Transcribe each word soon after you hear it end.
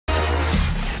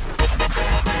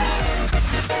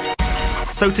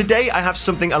So today I have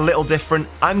something a little different.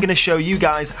 I'm going to show you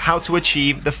guys how to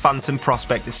achieve the Phantom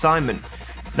Prospect assignment.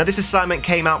 Now this assignment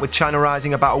came out with China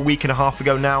Rising about a week and a half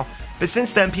ago now, but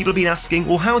since then people have been asking,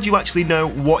 well, how do you actually know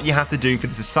what you have to do for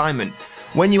this assignment?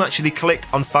 When you actually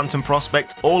click on Phantom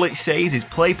Prospect, all it says is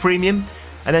play premium,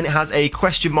 and then it has a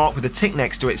question mark with a tick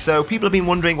next to it. So people have been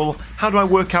wondering, well, how do I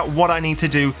work out what I need to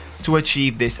do to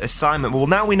achieve this assignment? Well,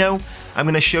 now we know. I'm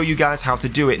going to show you guys how to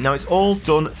do it. Now it's all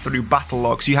done through Battle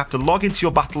Log, so you have to log into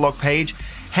your Battle Log page,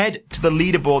 head to the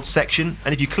leaderboard section,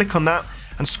 and if you click on that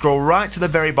and scroll right to the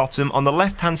very bottom, on the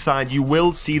left hand side you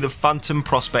will see the Phantom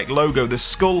Prospect logo, the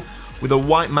skull with a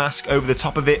white mask over the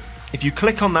top of it. If you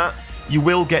click on that, you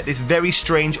will get this very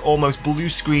strange, almost blue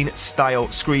screen style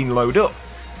screen load up.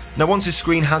 Now once the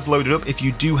screen has loaded up, if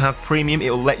you do have premium, it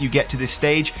will let you get to this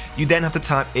stage. You then have to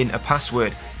type in a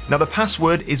password. Now the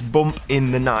password is bump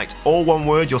in the night, all one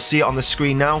word. You'll see it on the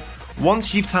screen now.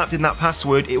 Once you've typed in that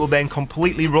password, it will then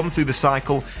completely run through the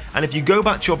cycle, and if you go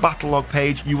back to your battle log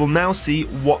page, you will now see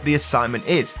what the assignment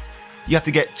is. You have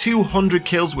to get 200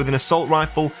 kills with an assault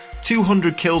rifle,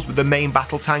 200 kills with the main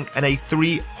battle tank, and a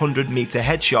 300 meter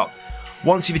headshot.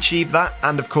 Once you've achieved that,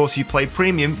 and of course you play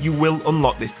premium, you will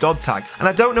unlock this dog tag. And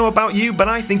I don't know about you, but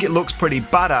I think it looks pretty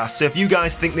badass. So if you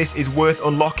guys think this is worth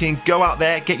unlocking, go out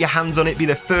there, get your hands on it, be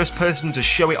the first person to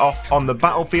show it off on the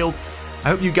battlefield. I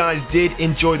hope you guys did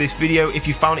enjoy this video. If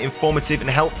you found it informative and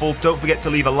helpful, don't forget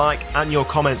to leave a like and your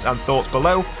comments and thoughts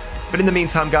below. But in the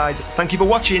meantime guys, thank you for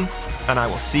watching, and I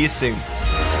will see you soon.